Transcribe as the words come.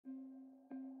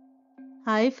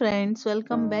Hi friends,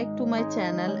 welcome back to my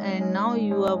channel and now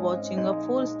you are watching a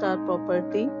 4-star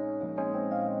property.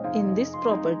 In this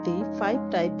property, 5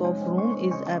 type of room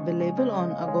is available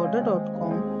on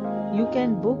agoda.com. You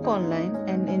can book online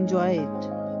and enjoy it.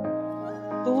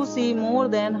 To see more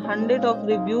than 100 of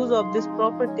reviews of this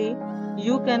property,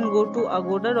 you can go to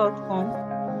agoda.com.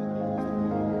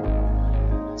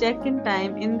 Check-in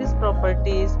time in this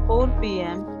property is 4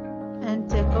 p.m. and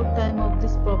check-out time of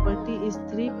this property is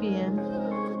 3 p.m.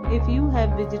 If you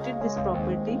have visited this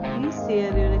property, please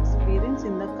share your experience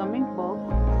in the comment box.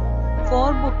 For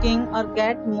booking or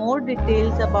get more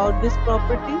details about this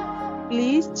property,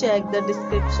 please check the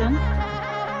description.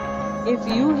 If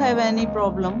you have any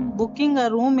problem booking a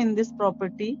room in this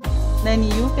property, then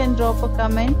you can drop a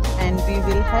comment and we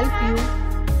will help you.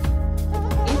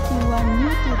 If you are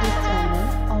new to this channel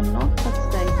or not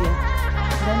subscribed yet,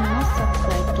 then must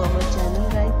subscribe to our channel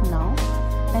right now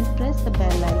and press the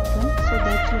bell icon so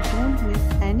that you don't miss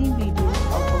any videos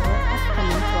of our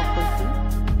upcoming property.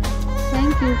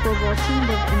 Thank you for watching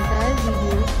the entire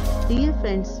video. Dear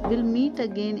friends, we'll meet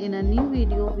again in a new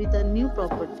video with a new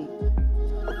property.